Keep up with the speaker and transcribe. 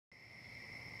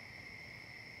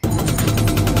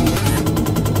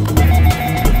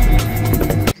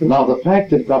Now, the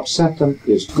fact that it upset them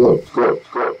is good.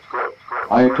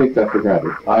 I take that for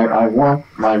granted. I want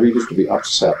my readers to be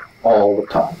upset all the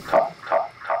time.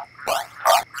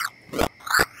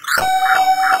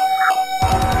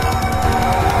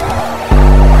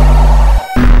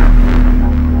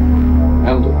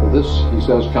 And this, he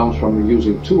says, comes from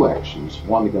using two actions,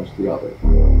 one against the other.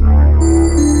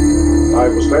 I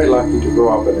was very lucky to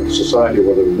grow up in a society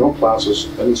where there were no classes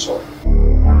of any sort.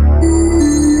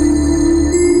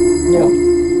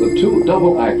 And the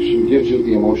double action gives you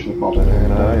the emotion of multitude.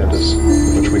 It is,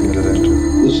 which we can get into.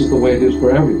 This is the way it is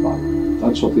for everybody.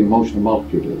 That's what the emotion of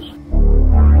multitude is.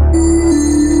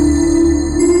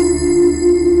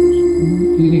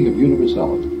 Feeling of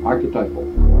universality, archetypal.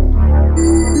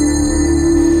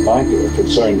 My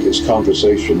concern is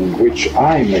conversation in which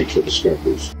I make the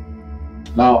discoveries.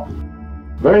 Now,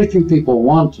 very few people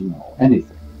want to know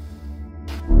anything.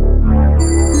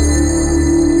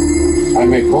 I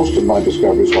make most of my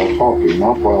discoveries while talking,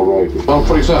 not while writing. Well,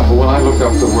 for example, when I look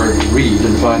up the word read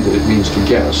and find that it means to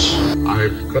guess, I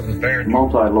couldn't bear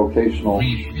multi-locational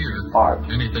art.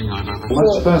 anything I've ever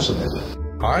Well, that's fascinating.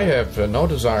 I have no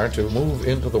desire to move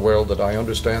into the world that I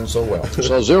understand so well.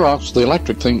 So Xerox, the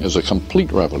electric thing, is a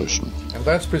complete revolution. And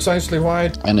that's precisely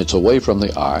why And it's away from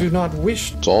the I eye. do not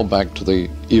wish It's all back to the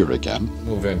ear again. to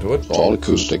move into it. It's all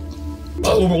acoustic.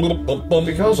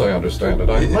 Because I understand it,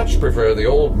 I much prefer the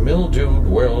old mildewed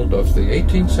world of the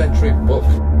 18th century book.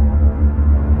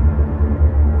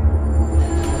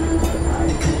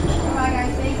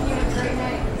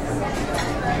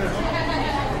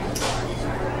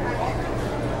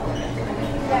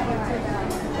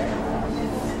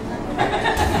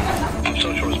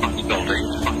 Social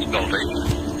responsibility,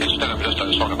 instead of just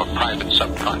a sort of a private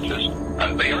subconscious.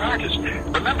 You're an artist.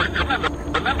 Remember.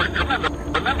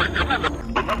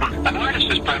 An artist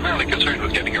is primarily concerned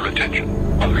with getting your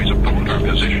attention. Whether he's a poet or a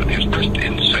musician, his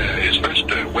first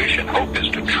wish and hope is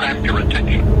to trap your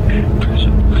attention.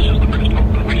 This is the first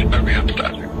hope and wish of every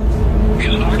understander.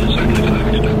 He's an artist, certainly, to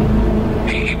that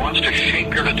extent. He wants to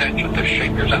shape your attention, to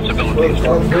shape your sensibilities,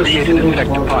 to create an effect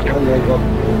upon you.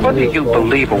 Whether you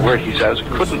believe a word he says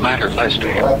couldn't matter less to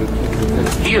him.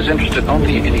 He is interested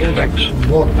only in effects,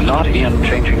 and not in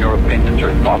changing your opinions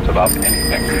or thoughts about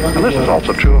anything. And this is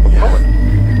also true of a poet.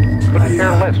 Couldn't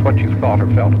care less what you thought or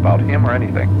felt about him or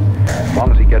anything, as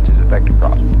long as he gets his effect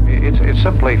across. It's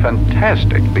simply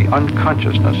fantastic, the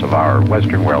unconsciousness of our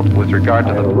Western world with regard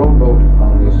to I had a the... rowboat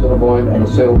on the Assiniboine and a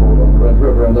sailboat on the Red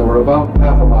River, and they were about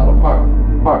half a mile apart.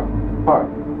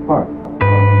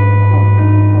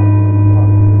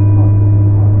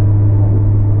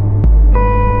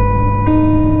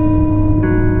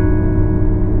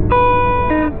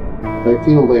 They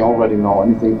feel they already know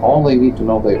anything. All they need to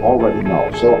know, they already know.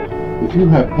 So if you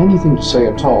have anything to say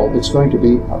at all, it's going to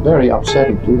be very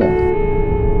upsetting to them.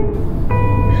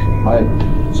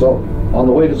 So on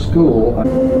the way to school,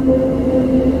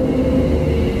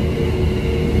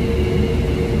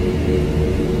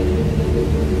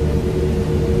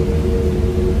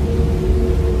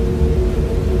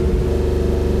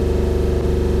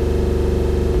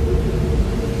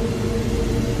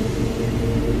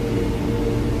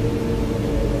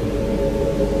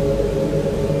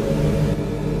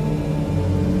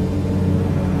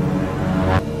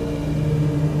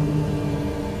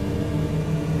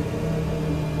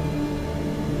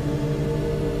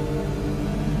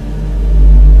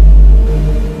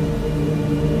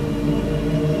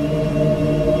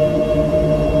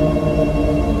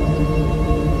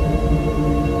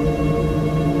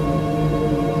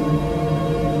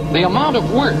 The amount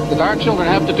of work that our children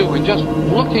have to do in just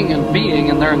looking and being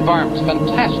in their environment is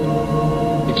fantastic.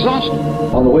 Exhausting.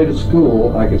 on the way to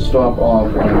school, I could stop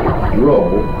off and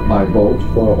row my boat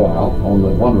for a while on the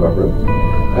one river.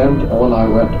 And when I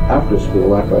went after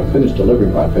school, after I finished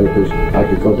delivering my papers, I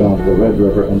could go down to the Red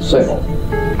River and sail.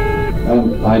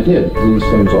 And I did these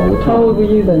things all the time. How old were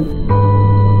you then?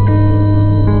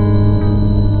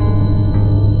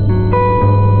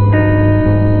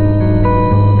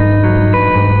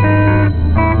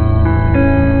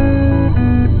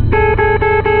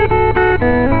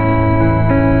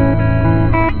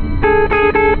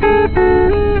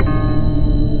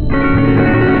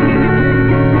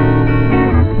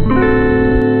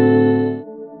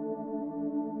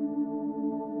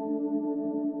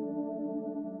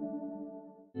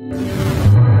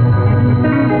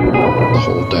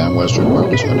 Western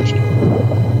world is finished.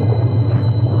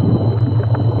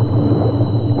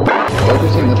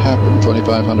 Everything that happened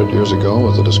 2,500 years ago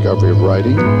with the discovery of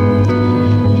writing,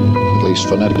 at least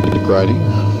phonetic writing,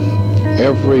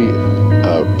 every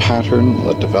pattern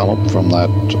that developed from that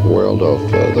world of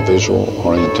the visual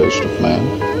orientation of man,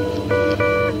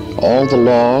 all the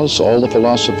laws, all the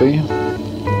philosophy,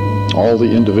 all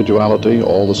the individuality,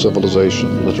 all the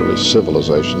civilization, literally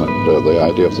civilization, the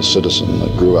idea of the citizen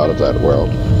that grew out of that world,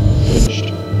 finished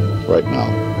right now.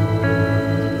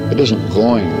 It isn't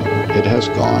going, it has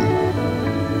gone.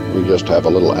 We just have a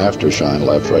little aftershine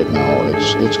left right now.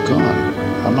 It's gone.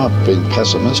 I'm not being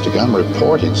pessimistic. I'm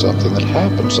reporting something that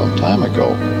happened some time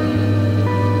ago.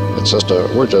 It's just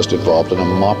we're just involved in a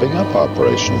mopping up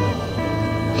operation.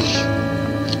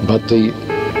 But the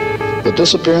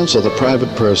disappearance of the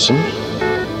private person,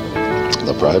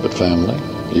 the private family,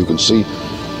 you can see,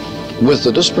 with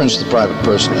the disappearance of the private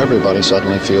person, everybody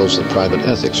suddenly feels that private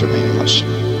ethics are meaningless.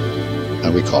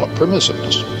 And we call it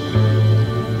permissiveness.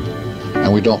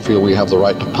 And we don't feel we have the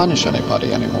right to punish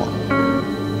anybody anymore.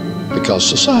 Because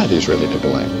society is really to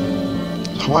blame.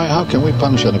 How can we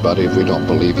punish anybody if we don't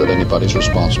believe that anybody's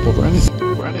responsible for anything?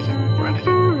 For anything, for anything,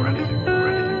 for anything, for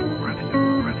anything, for anything,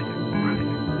 for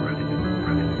anything, for anything,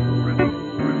 for anything,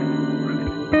 for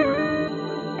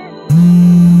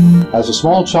anything. As a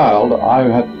small child,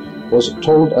 I was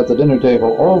told at the dinner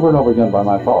table over and over again by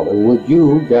my father, would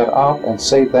you get up and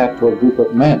say that to a group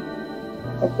of men?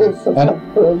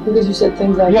 Because you said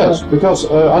things like yes, because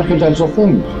unconventional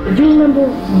things. Do you remember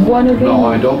one of them? No,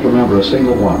 I don't remember a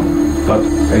single one. But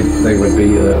they would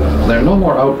be, they're no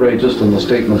more outrageous than the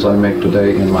statements I make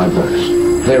today in my books.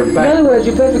 They're back. In other words,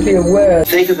 you're perfectly aware.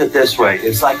 Think of it this way.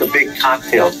 It's like a big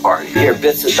cocktail party. You hear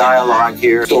bits of dialogue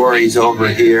here, stories over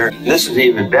here. This is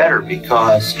even better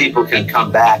because people can come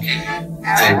back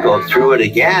and go through it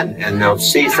again, and they'll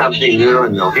see something new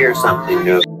and they'll hear something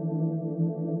new.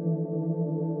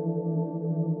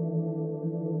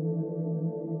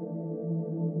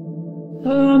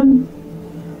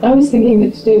 I was thinking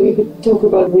that today we could talk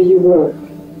about where you work.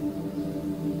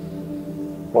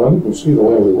 Well, you can see the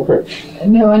way we work.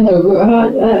 No, I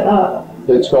know.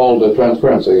 It's called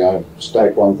transparency. I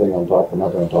stack one thing on top of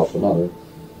another on top of another.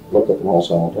 Look at them all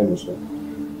simultaneously.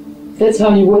 That's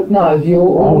how you work now. You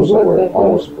always work that way.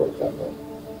 Always work that way.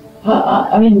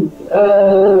 I mean,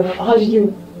 how did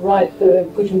you write the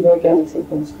Gutenberg Galaxy,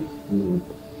 for instance?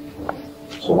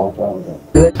 It's a long time ago.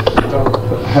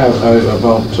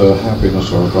 About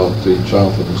happiness or about the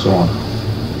childhood and so on.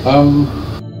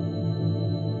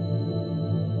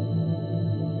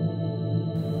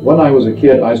 When I was a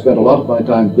kid, I spent a lot of my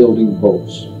time building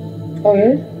boats. Oh,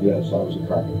 yeah? Yes, I was a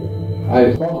carpenter.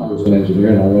 I thought I was an engineer,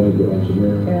 and I went into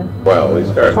engineering. Yeah. Well, we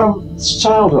started. From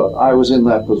childhood, I was in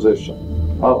that position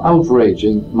of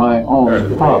outraging my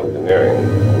own father. Engineering.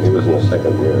 He was in the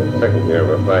second year of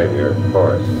a 5-year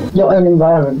course. Your own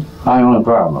environment. My own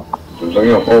environment.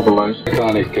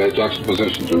 Iconic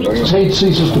juxtaposition. Hate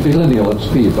ceases to be lineal at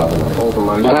speed, by the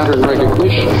way. Pattern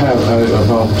recognition.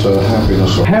 About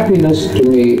happiness. Happiness to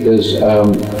me is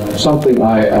something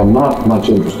I am not much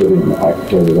interested in, I can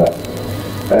tell you that.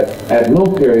 At no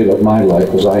period of my life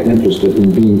was I interested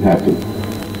in being happy.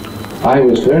 I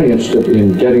was very interested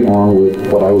in getting on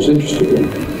with what I was interested in.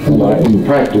 And in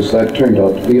practice, that turned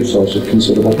out to be a source of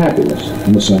considerable happiness,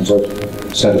 in the sense of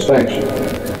satisfaction.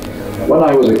 When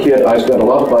I was a kid, I spent a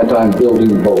lot of my time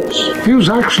building boats. He was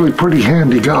actually a pretty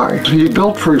handy guy. He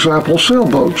built, for example,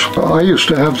 sailboats. I used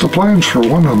to have the plans for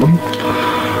one of them.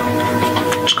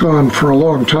 It's gone for a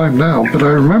long time now, but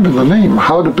I remember the name,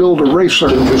 How to Build a Racer.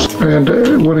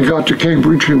 And when he got to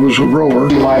Cambridge, he was a rower.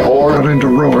 Got into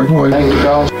rowing. Well,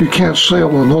 you can't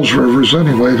sail in those rivers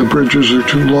anyway. The bridges are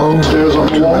too low. There's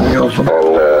too many of them.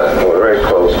 And we're very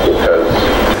close because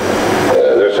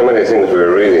there's so many things we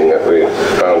were reading that we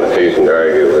found occasion to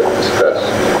argue and discuss.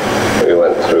 We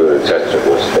went through the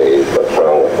Chesterton stage, What's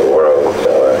Wrong with the World,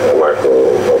 the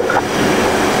Marshall book.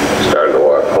 Started to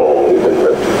walk home. We didn't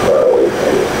live too far away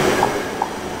from it.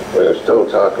 We were still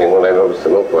talking when I noticed the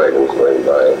milk wagons going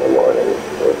by in the morning.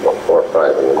 It was about 4 or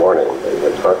 5 in the morning. We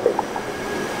were talking.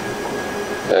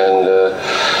 And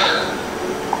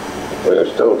we were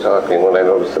still talking when I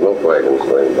noticed the milk wagons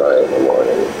going by in the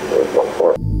morning. It was about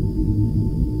 4.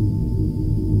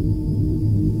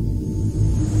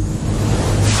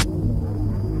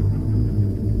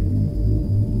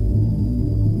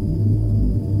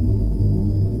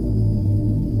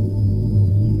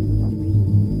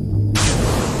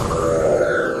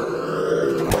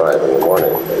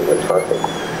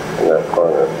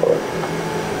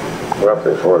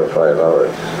 Roughly 4 to 5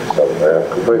 hours. So I'm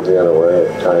completely unaware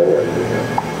of time.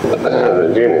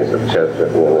 The genius of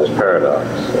Chesterton and his paradox.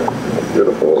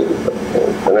 Beautiful.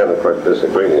 And then, of course,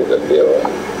 disagreeing a good deal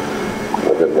on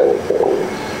a good many things.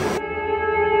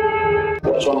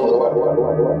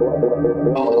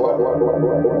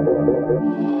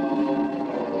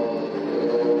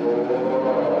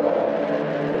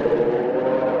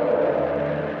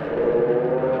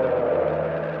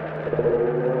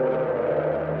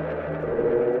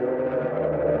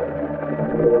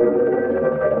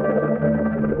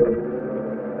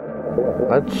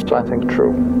 That's, I think,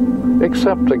 true.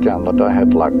 Except, again, that I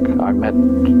had luck. I met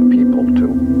people,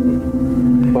 too.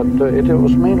 But it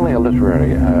was mainly a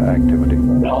literary activity.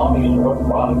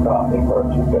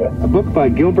 A book by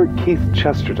Gilbert Keith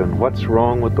Chesterton, What's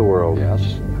Wrong with the World?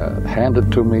 Yes,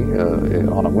 handed to me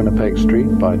on a Winnipeg street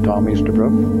by Tom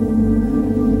Easterbrook.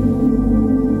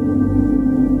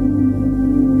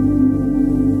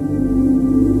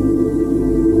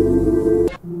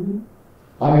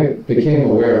 I became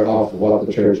aware of what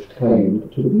the church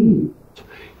claimed to be.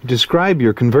 You describe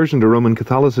your conversion to Roman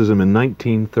Catholicism in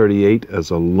 1938 as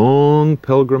a long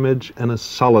pilgrimage and a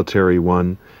solitary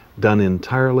one, done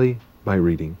entirely by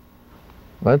reading.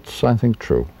 That's, I think,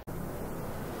 true.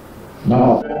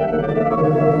 Now,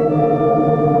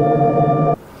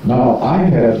 I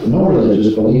had no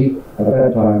religious belief at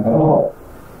that time at all.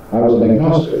 I was an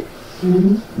agnostic.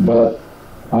 But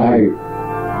I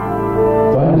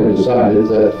finally decided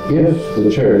that if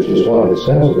the church is what it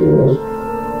says it is,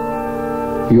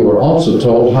 you were also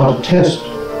told how to test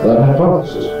that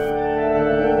hypothesis.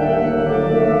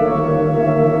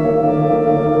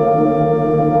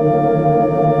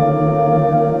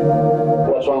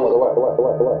 What's wrong with the what?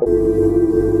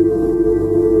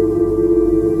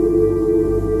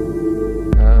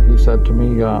 He said to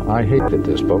me, I hated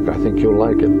this book. I think you'll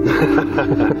like it.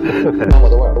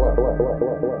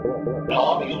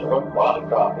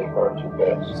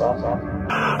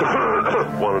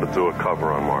 Wanted to do a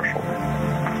cover on Marshall.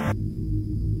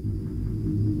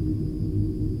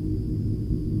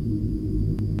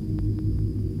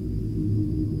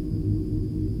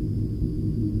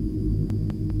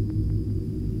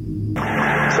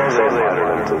 So they invited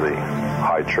him to the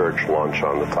high church lunch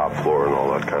on the top floor and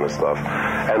all that kind of stuff.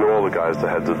 And all the guys, the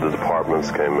heads of the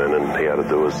departments came in, and he had to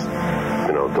do his,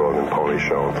 dog and pony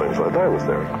show and things like that. I was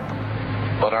there.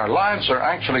 But our lives are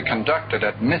actually conducted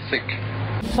at mythic.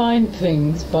 Find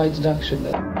things by deduction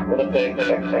then. Winnipeg,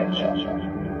 Texas.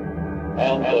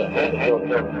 And the head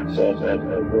says that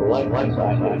the light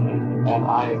side, and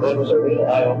that was a real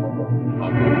eye-opener.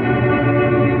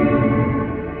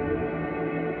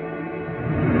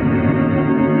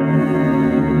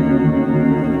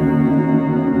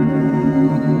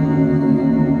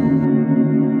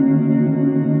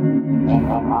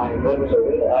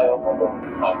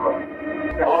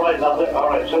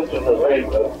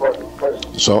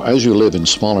 So as you live in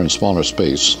smaller and smaller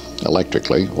space,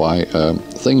 electrically, why,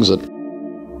 things that...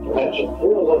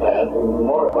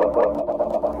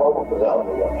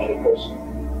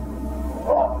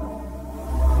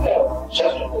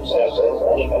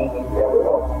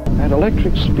 At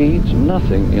electric speeds,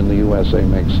 nothing in the USA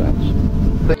makes sense.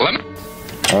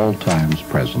 All times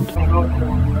present.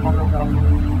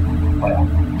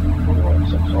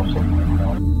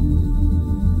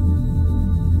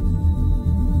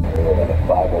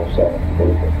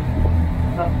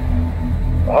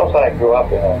 The house I grew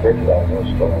up in Ger'trude Avenue is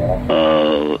still around.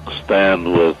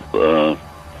 Stand with,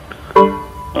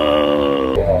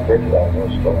 Ger'trude Avenue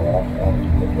is still around, and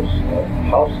it was a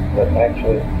house that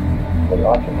actually was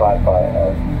occupied by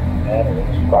a man who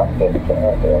was proximate to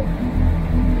America.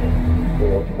 We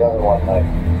were together one night,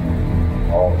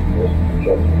 all just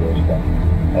years ago,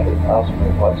 and he asked me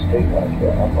what street I was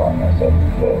going up on. I said,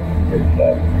 Ger'trude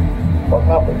Avenue. What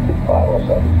number?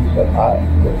 507. He said, I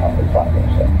good number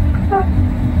 507.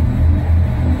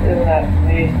 Isn't that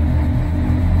amazing?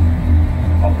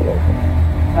 Unbelievable.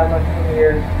 How much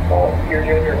years your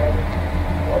junior was?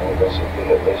 Well, I guess it'd be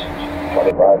at least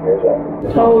 25 years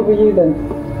old. How old were you then?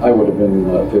 I would have been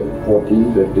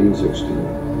 14, 15,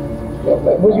 16.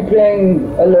 Were you playing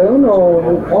alone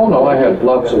or? Oh no, I had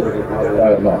lots of, there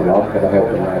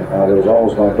was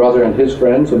always my brother and his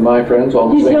friends and my friends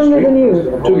on the same street. He's younger than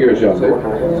you? 2 years younger.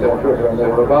 They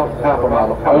were about half a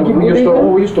mile apart. We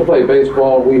used to play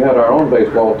baseball. We had our own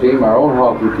baseball team, our own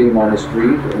hockey team on the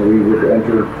street, and we would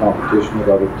enter competition with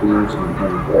other teams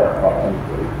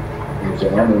and so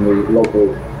on in the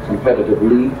local competitive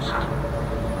leagues.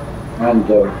 And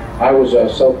I was a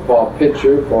southpaw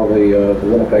pitcher for the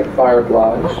Winnipeg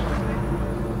Fireflies,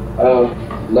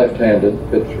 left-handed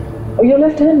pitcher. Oh, you're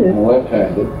left-handed? I'm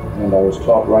left-handed, and I was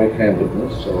taught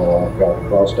right-handedness, so I got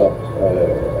crossed up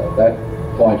at that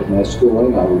point in my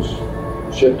schooling. I was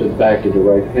shifted back into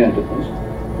right-handedness,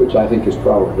 which I think has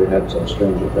probably had some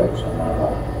strange effects on my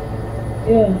life.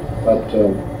 Yeah. But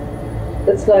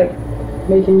it's like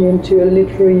making you into a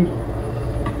literary...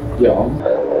 Yeah.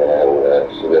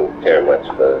 She didn't care much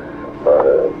for it.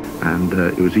 And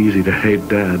it was easy to hate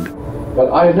Dad.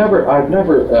 But I've never,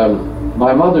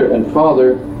 my mother and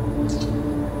father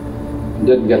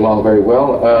didn't get along very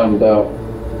well, and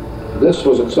This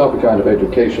was itself a kind of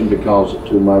education because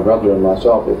to my brother and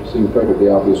myself it seemed perfectly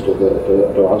obvious to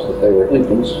us that they were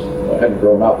infants, hadn't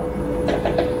grown up,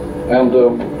 and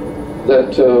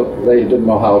that they didn't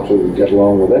know how to get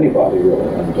along with anybody really,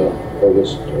 and were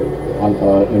just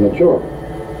immature.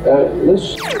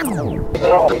 This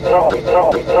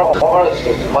artist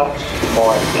is much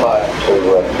more inclined to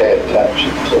pay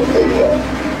attention to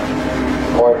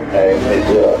the ordinary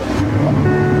milieu.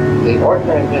 The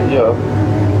ordinary milieu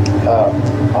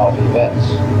of events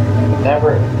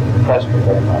never impressed me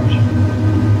very much.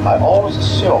 I always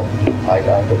assumed, I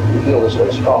feel this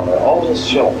very strongly, I always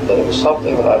assumed that it was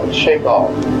something that I would shake off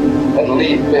and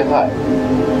leave behind.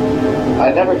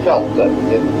 I never felt that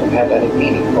it had any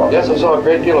meaning for me. Yes, I saw a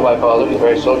great deal of my father. He was a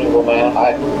very sociable man.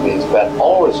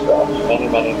 Always felt, many,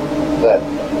 that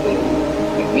the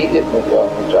immediate milieu in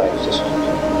which I existed,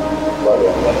 whether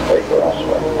in Winnipeg or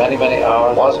elsewhere, many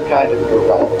hours, was a kind of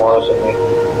development, was a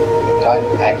kind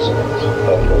of accident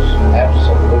that was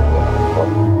absolutely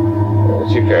important.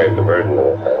 She carried the burden of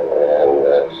the family,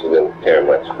 and she didn't care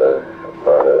much for her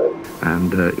father.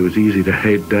 And it was easy to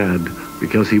hate Dad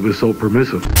because he was so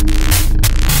permissive.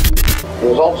 He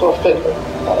was also a fiddler,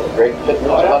 one of the great fiddlers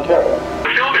of Ontario. The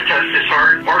film attests this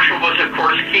art. Marshall was, of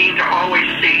course, keen to always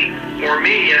see more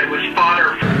media. It was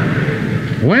fodder.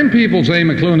 When people say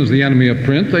McLuhan is the enemy of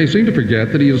print, they seem to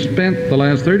forget that he has spent the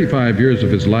last 35 years of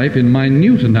his life in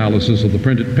minute analysis of the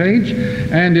printed page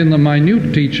and in the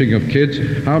minute teaching of kids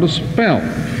how to spell.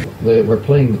 They were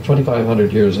playing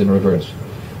 2,500 years in reverse.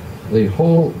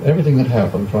 Everything that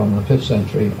happened from the 5th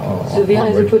century so the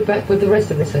eyes are put back with the rest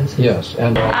of the century. Yes.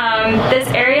 And this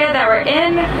area that we're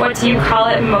in, what do you call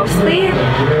it mostly?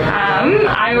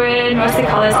 I would mostly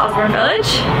call this Osborne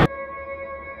Village.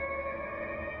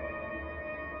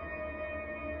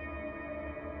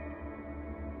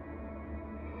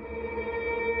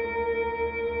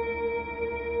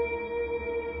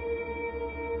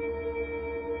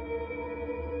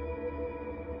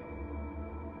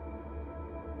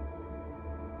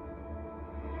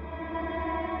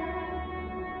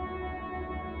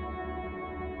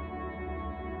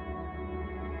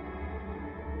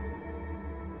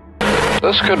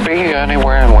 This could be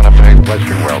anywhere in Winnipeg,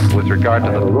 Western Wealth, with regard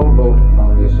to the rowboat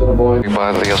on the Assiniboine.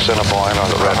 By the Assiniboine on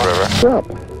the Red River.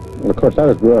 Well, of course, I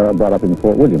was brought up in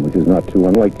Fort William, which is not too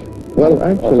unlike. Well,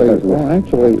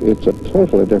 actually, it's a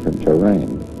totally different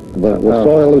terrain. The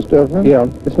soil is different. Yeah,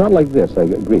 it's not like this. I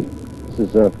agree.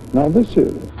 This is now this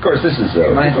is. Of course, this is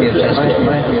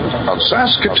of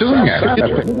Saskatoon.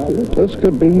 This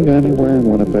could be anywhere in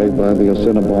Winnipeg by the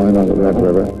Assiniboine or the Red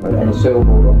River. On a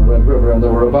sailboat on the Red River, and they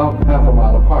were about half a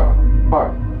mile apart.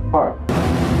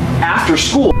 After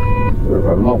school, we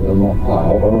were not for a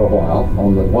while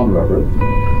on the one river,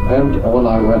 and when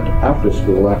I went after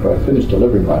school, after I finished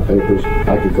delivering my papers,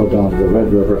 I could go down to the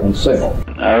Red River and sail.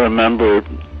 I remember,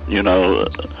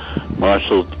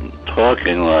 Marshall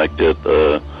talking like it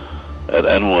at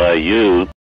NYU.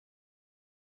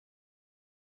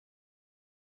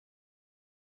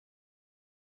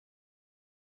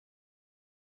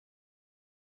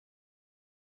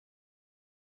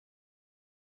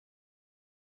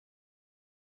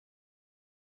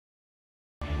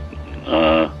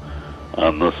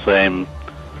 On the same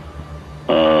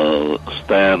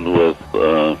stand with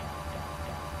the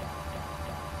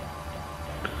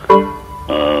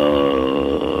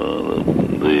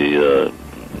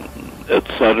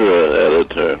etc.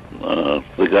 editor,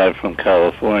 the guy from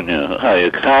California,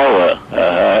 Hayakawa.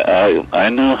 I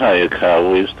knew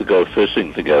Hayakawa. We used to go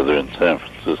fishing together in San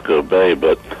Francisco Bay,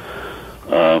 but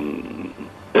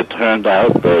it turned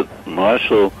out that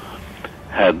Marshall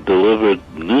had delivered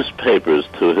newspapers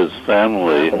to his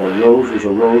family. A rose is a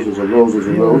rose is a rose is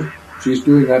a rose. She's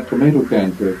doing that tomato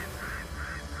can trick.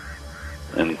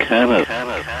 In Canada.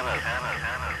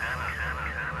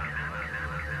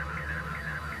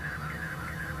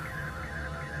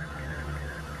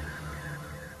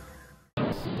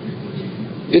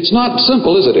 It's not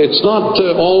simple, is it? It's not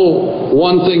all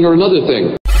one thing or another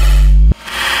thing.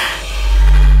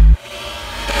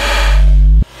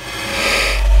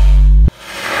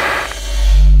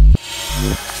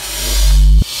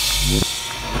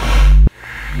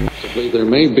 There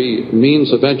may be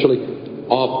means eventually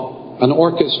of an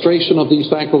orchestration of these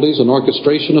faculties, an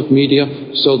orchestration of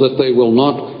media, so that they will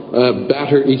not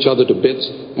batter each other to bits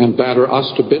and batter us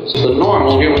to bits. The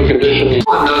normal human condition.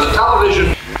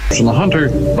 Television. And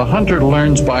the hunter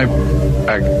learns by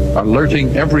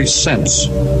alerting every sense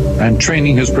and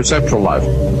training his perceptual life.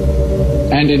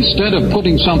 And instead of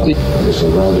putting something... It's a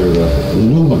rather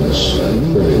luminous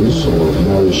phrase, or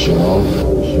Mary Shell.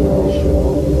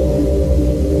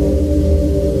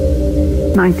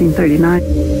 1939.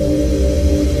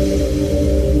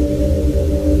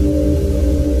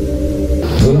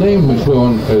 The name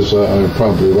McLuhan is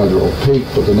probably rather opaque,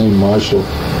 but the name Marshall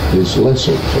is less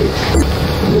opaque.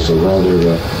 It's a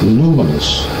rather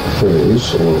luminous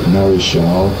phrase, or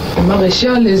Maréchal. A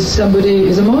Maréchal is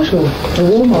a marshal, a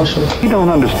war marshal. We don't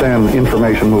understand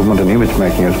information movement and image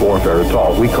making as warfare at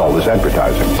all. We call this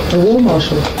advertising. A war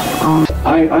marshal.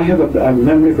 I have a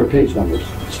memory for page numbers.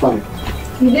 It's funny.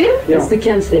 You do? Yeah. It's the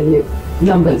Kensington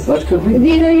numbers. That could be. Do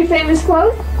you know your famous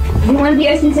quote? You want the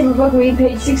essence of a book, read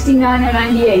page 69 or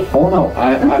 98. Oh no,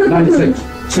 I'm 96.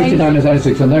 69 is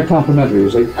 96, and they're complimentary, you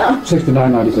see.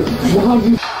 69, 96. Now,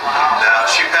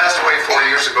 she passed away 4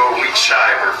 years ago, a week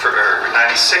shy of her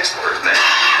 96th birthday.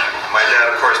 My dad,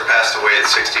 of course, passed away at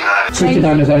 69.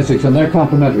 69 is 96, and they're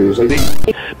complimentary, you see.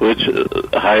 Which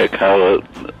Hayakawa,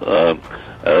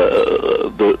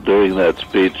 during that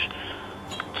speech,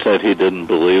 said he didn't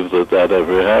believe that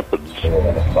ever happened.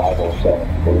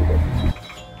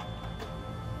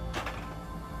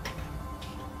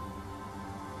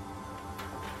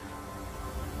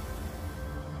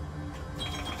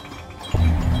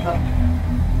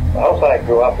 The house I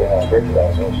grew up in, Ger'trude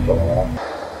Avenue, still around.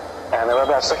 And there were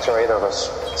about 6 or 8 of us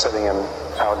sitting in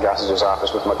Howard Gossage's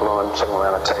office with McLuhan sitting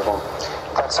around a table.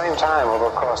 At that same time, over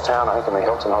across town, I think in the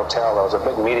Hilton Hotel, there was a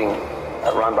big meeting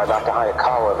run by Dr.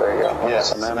 Hayakawa, the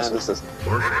semanticist.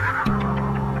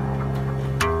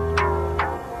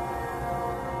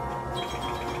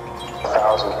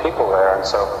 1,000 people there, and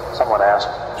so someone asked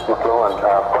McLuhan,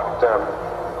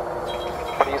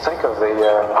 what do you think of the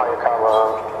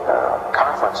Hayakawa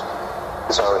conference?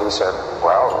 So he said,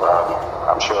 well,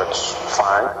 I'm sure it's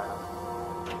fine.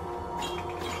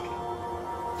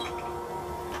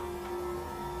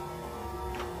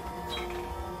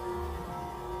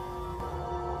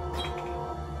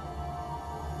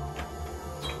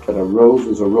 That a rose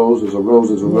is a rose is a rose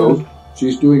is a rose.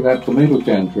 She's doing that tomato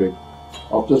can trick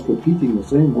of just repeating the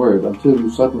same word until you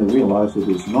suddenly realize it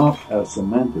is not a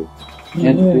semantic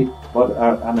entity, but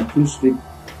an acoustic,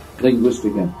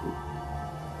 linguistic entity.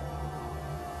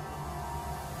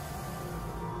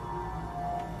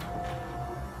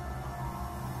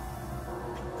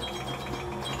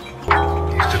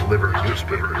 He used to deliver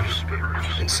newspapers,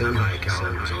 and some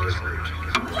Hayakawa was on his route.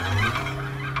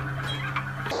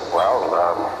 Well,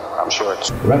 I'm sure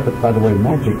it's... Rapid, by the way,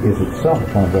 magic is itself a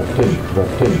form of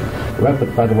repetition.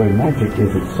 Rapid, by the way, magic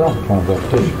is itself a form of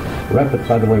repetition. Rapid,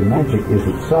 by the way, magic is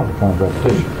itself a form of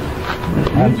repetition.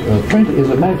 And print is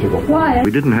a magical form. Why?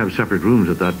 We didn't have separate rooms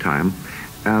at that time,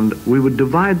 and we would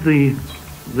divide the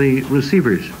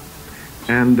receivers.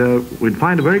 And we'd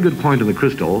find a very good point in the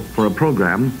crystal for a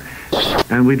program,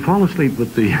 and we'd fall asleep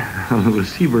with the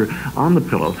receiver on the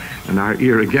pillow and our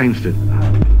ear against it.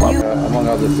 Among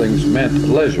other things, meant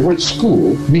leisure. The word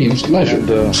school means leisure,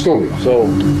 and, schooling. So,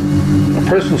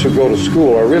 persons who go to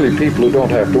school are really people who don't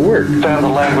have to work. Understand the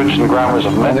language and grammars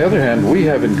of men. On the other hand, we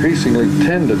have increasingly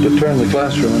tended to turn the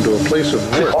classroom into a place of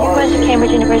work. You went to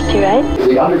Cambridge University, right?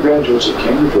 The undergraduates at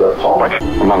Cambridge were appalling.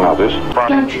 Among others.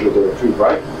 Naturally, there were a few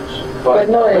bright ones. But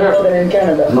not more than in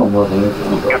Canada. No more than in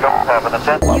Canada. You don't have an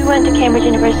attendance. You went to Cambridge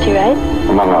University, right?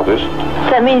 Among others.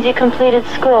 That means you completed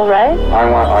school, right?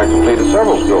 I completed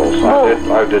several schools. Oh.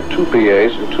 I did 2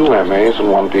 PAs, 2 MAs,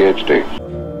 and 1 PhD.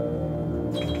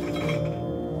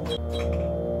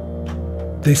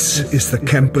 This is the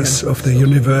campus of the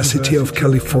University of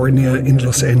California in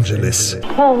Los Angeles.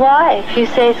 Well, why? If you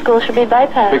say school should be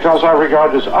bypassed. Because I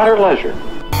regard it as utter leisure.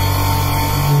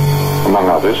 Among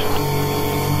others.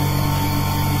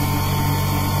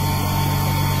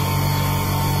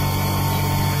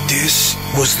 This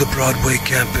was the Broadway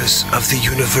campus of the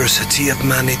University of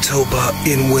Manitoba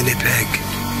in Winnipeg.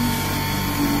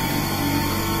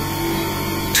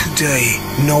 Today,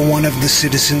 no one of the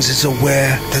citizens is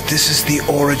aware that this is the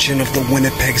origin of the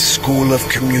Winnipeg School of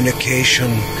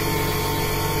Communication.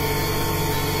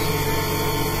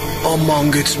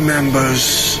 Among its members,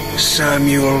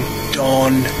 Samuel,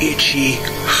 Don, Ichi,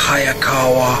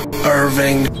 Hayakawa,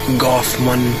 Irving,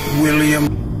 Goffman,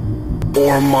 William,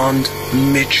 Ormond,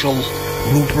 Mitchell,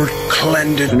 Rupert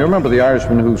Clendon. And you remember the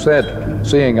Irishman who said,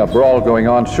 seeing a brawl going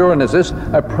on, sure, and is this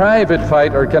a private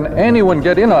fight or can anyone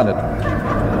get in on it?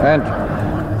 And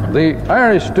the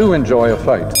Irish do enjoy a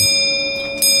fight.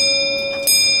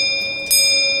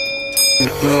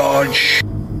 Lodge.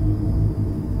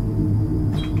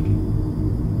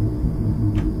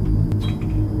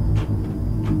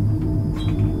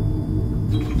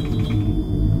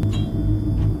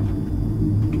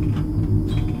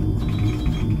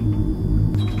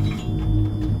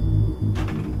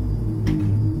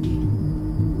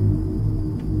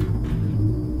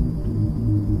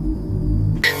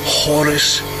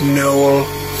 Horace Noel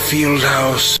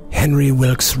Fieldhouse. Henry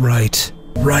Wilkes Wright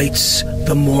writes,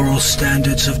 "The moral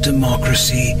standards of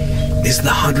democracy is the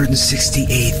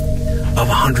 168th of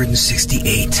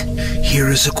 168. Here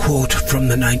is a quote from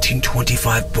the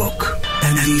 1925 book.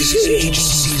 And these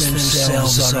agencies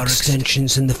themselves are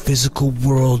extensions in the physical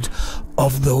world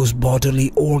of those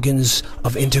bodily organs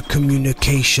of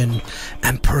intercommunication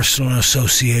and personal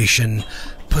association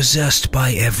possessed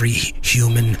by every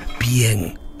human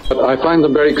being." But I find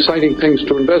them very exciting things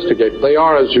to investigate. They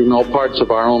are, as you know, parts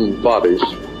of our own bodies,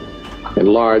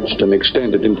 enlarged and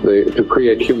extended to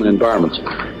create human environments.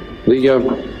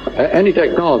 Any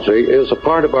technology is a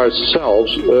part of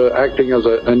ourselves acting as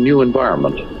a new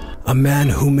environment. A man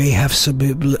who may have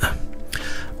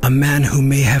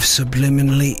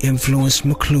subliminally influenced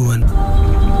McLuhan.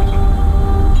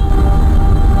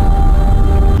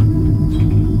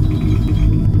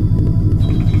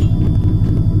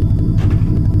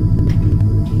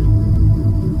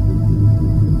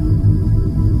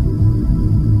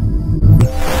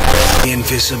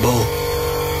 Invisible.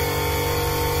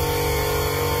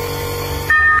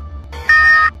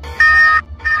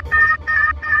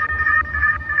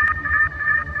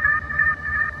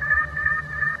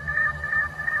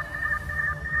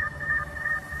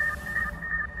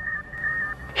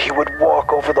 He would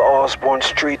walk over the Osborne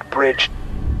Street Bridge.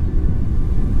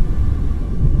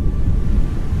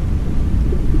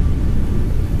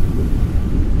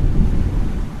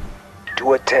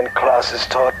 To attend classes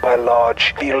taught by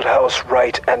Lodge, Fieldhouse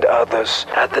Wright, and others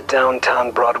at the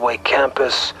downtown Broadway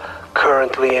campus,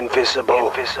 currently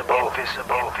invisible.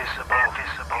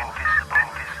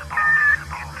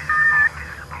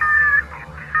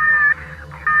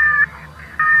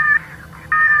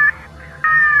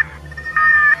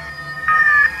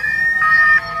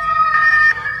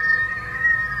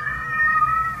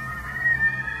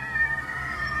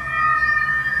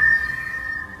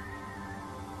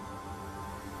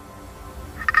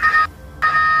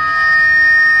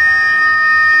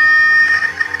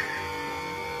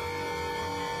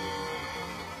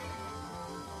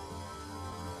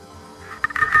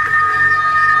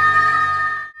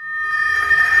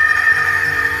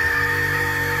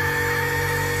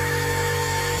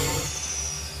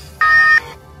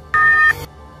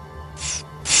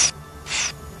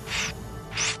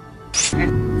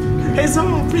 Hey,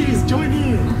 someone please join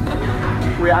in.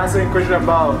 We're answering a question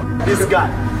about this guy.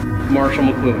 Marshall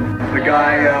McLuhan. The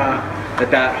guy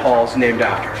that hall's named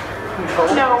after.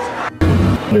 No.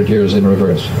 Right here is in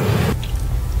reverse.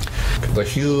 The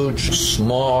huge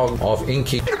smog of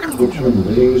inky. Which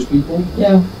these people?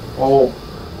 Yeah. Oh.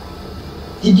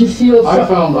 Did you feel...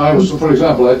 I was, for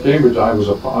example, at Cambridge, I was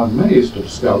amazed to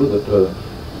discover that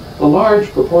a large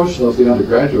proportion of the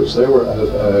undergraduates, they were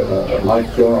like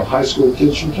high school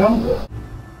kids from Canada.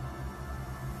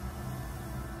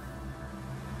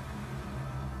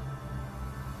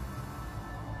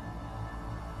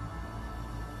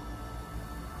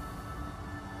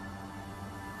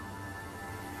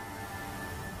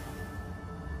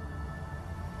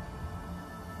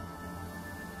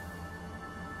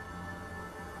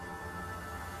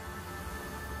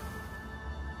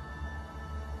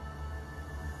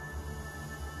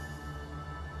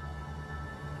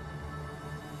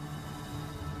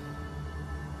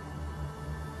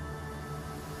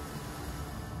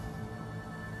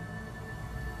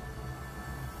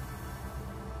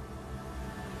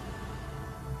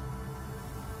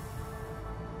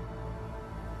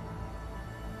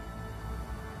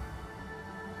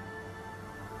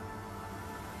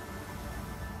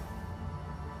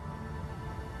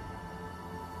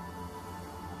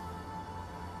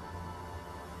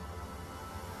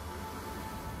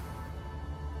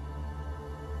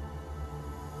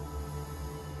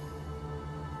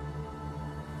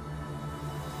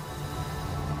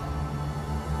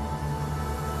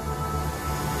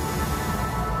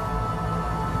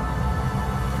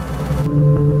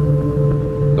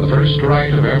 The first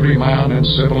right of every man in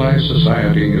civilized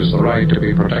society is the right to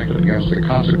be protected against the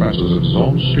consequences of his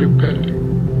own stupidity.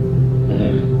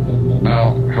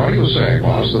 Now, what he was saying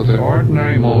was that the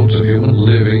ordinary modes of human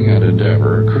living and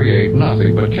endeavor create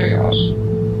nothing but chaos.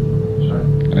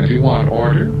 And if you want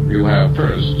order, you have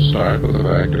first to start with the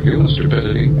fact of human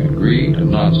stupidity and greed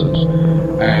and nonsense,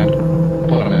 and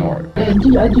put them in order.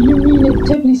 Do you mean it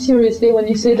totally seriously when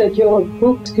you say that your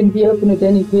books can be opened at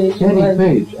any page? Any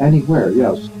page, anywhere,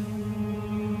 yes.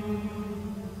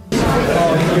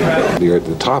 You're at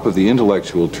the top of the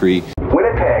intellectual tree.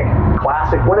 Winnipeg,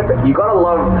 classic Winnipeg. You gotta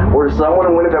love where someone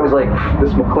in Winnipeg was like,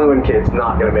 this McLuhan kid's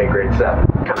not gonna make grade 7.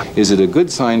 Is it a good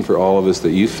sign for all of us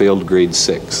that you failed grade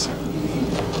 6?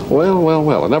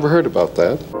 Well, I never heard about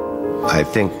that. I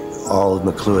think all of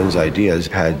McLuhan's ideas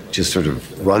had just sort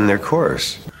of run their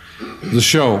course. The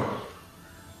show,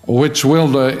 which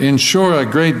will ensure a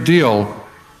great deal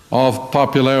of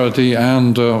popularity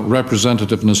and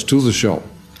representativeness to the show.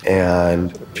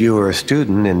 And if you were a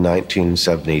student in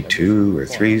 1972 or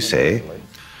 3, say,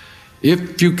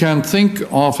 if you can think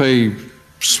of a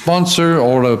sponsor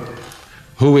or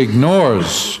who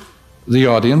ignores the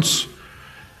audience.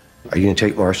 Are you going to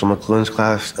take Marshall McLuhan's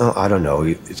class? Oh, I don't know.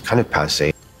 It's kind of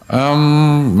passé.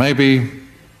 Maybe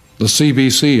the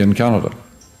CBC in Canada.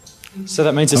 So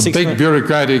that means a big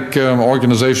bureaucratic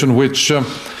organization which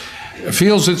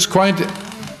feels it's quite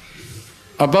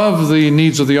above the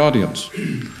needs of the audience.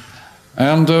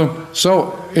 And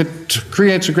so it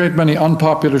creates a great many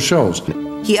unpopular shows.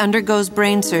 He undergoes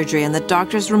brain surgery and the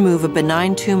doctors remove a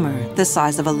benign tumor the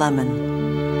size of a lemon.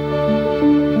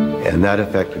 And that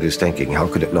affected his thinking. How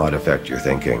could it not affect your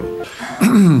thinking?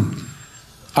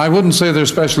 I wouldn't say they're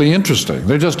especially interesting.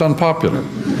 They're just unpopular.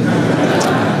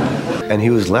 And he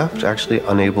was left actually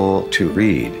unable to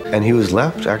read. And he was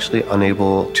left actually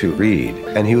unable to read.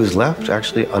 And he was left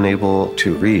actually unable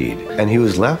to read. And he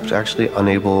was left actually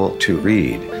unable to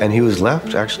read. And he was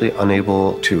left actually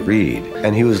unable to read.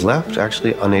 And he was left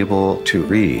actually unable to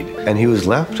read. And he was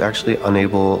left actually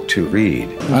unable to read.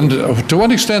 And to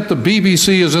what extent the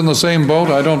BBC is in the same boat,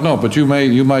 I don't know, but you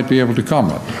might be able to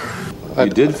comment. You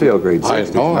did fail grade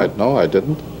 6. No, I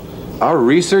didn't. Our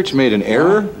research made an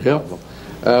error? Yeah.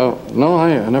 No,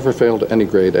 I never failed any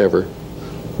grade ever.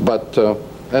 But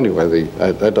anyway,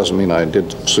 that doesn't mean I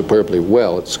did superbly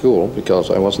well at school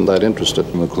because I wasn't that interested.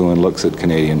 McLuhan looks at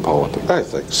Canadian politics. I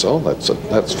think so.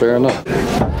 That's fair enough.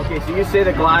 Okay, so you say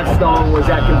that Gladstone was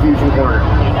at Confusion Corner.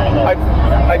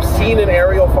 I've seen an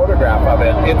aerial photograph of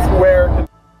it. It's where...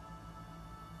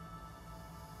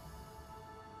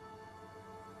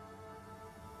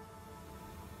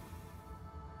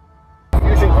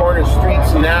 Corner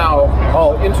streets now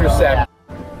all intersect.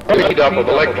 Speed up of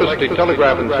electricity,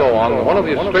 telegraph, and so on, one of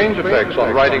the strange effects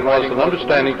on writing was an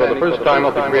understanding for the first time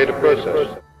of the creative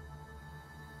process.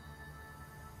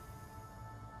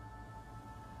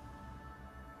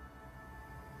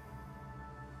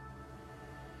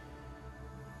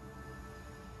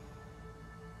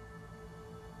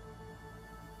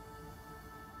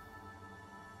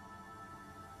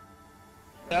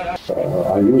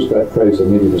 I use that phrase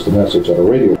immediately as the message on the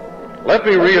radio. Let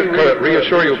me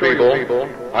reassure you people,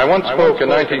 I once spoke in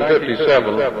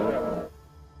 1957.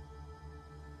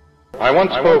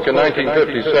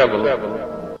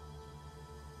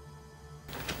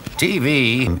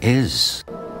 TV is...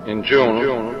 in June,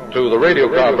 to the radio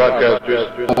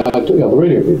broadcasters. Yeah, the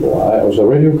radio people. I was a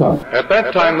radio con. At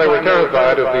that time they were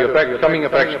terrified of the coming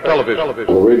effects of television.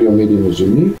 The radio medium is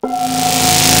unique.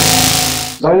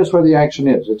 That is where the action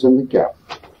is. It's in the gap.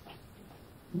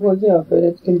 Well, yeah, but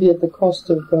it can be at the cost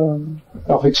of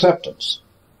acceptance.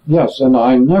 Yes, and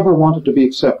I never wanted to be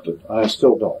accepted. I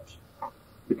still don't.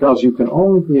 Because you can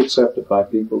only be accepted by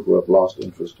people who have lost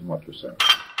interest in what you're saying.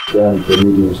 Then the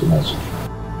medium is the message.